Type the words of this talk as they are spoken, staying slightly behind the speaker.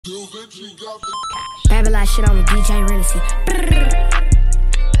Dylvinci got the Babylon shit on with DJ Renaissance.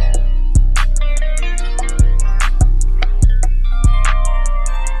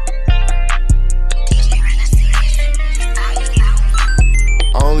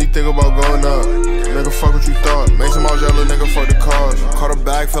 I only think about going up. Nigga, fuck what you thought. Make some Margello, nigga, fuck the cause. Caught a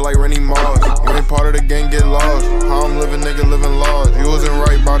bag, feel like Rennie Mars. You ain't part of the gang, get lost. How I'm living, nigga, living large. You wasn't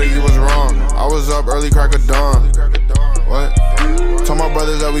right, body, you was wrong. I was up early, crack of dawn. What? Tell my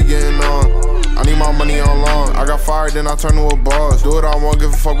brothers that we getting on. I need my money on long. I got fired, then I turn to a boss. Do it, I won't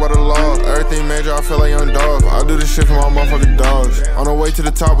give a fuck about the law. Everything major, I feel like young dog. I do this shit for my motherfucking dogs. On the way to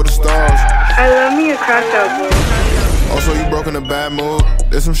the top of the stars. I love me a crash out, boy. Also, you broke in a bad mood.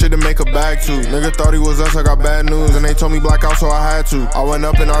 There's some shit to make a bag to. Nigga thought he was us, I got bad news. And they told me black out, so I had to. I went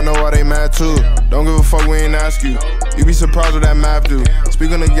up and I know why they mad too. Don't give a fuck, we ain't ask you. You be surprised what that math do.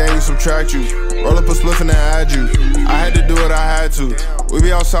 Speak on the game, we subtract you. Roll up a spliff and then add you. I had to do it, I had to. We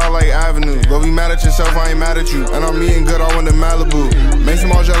be outside like avenues. But be mad at yourself, I ain't mad at you. And I'm eating good, I went to Malibu. Make some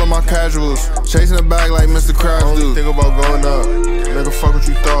Margello, my casuals. Chasing the bag like Mr. Krabs do. Think about going up. Nigga, fuck what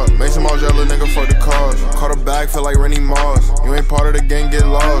you thought. Make some Margello, nigga, fuck the cause. Caught a bag, feel like Rennie Mars. You ain't part of the gang, get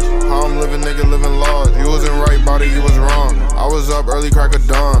lost. How I'm living, nigga, living large. You wasn't right, body, you was wrong. I was up early, crack of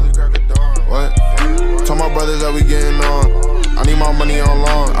dawn. What? Tell my brothers that we getting on. I need my money on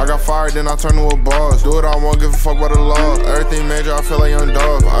long. I got fired, then I turn to a boss. Do it, I won't give a fuck about the law. Everything major, I feel like young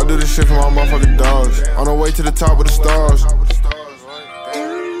dog. I do this shit for my motherfucking dogs. On the way to the top of the stars.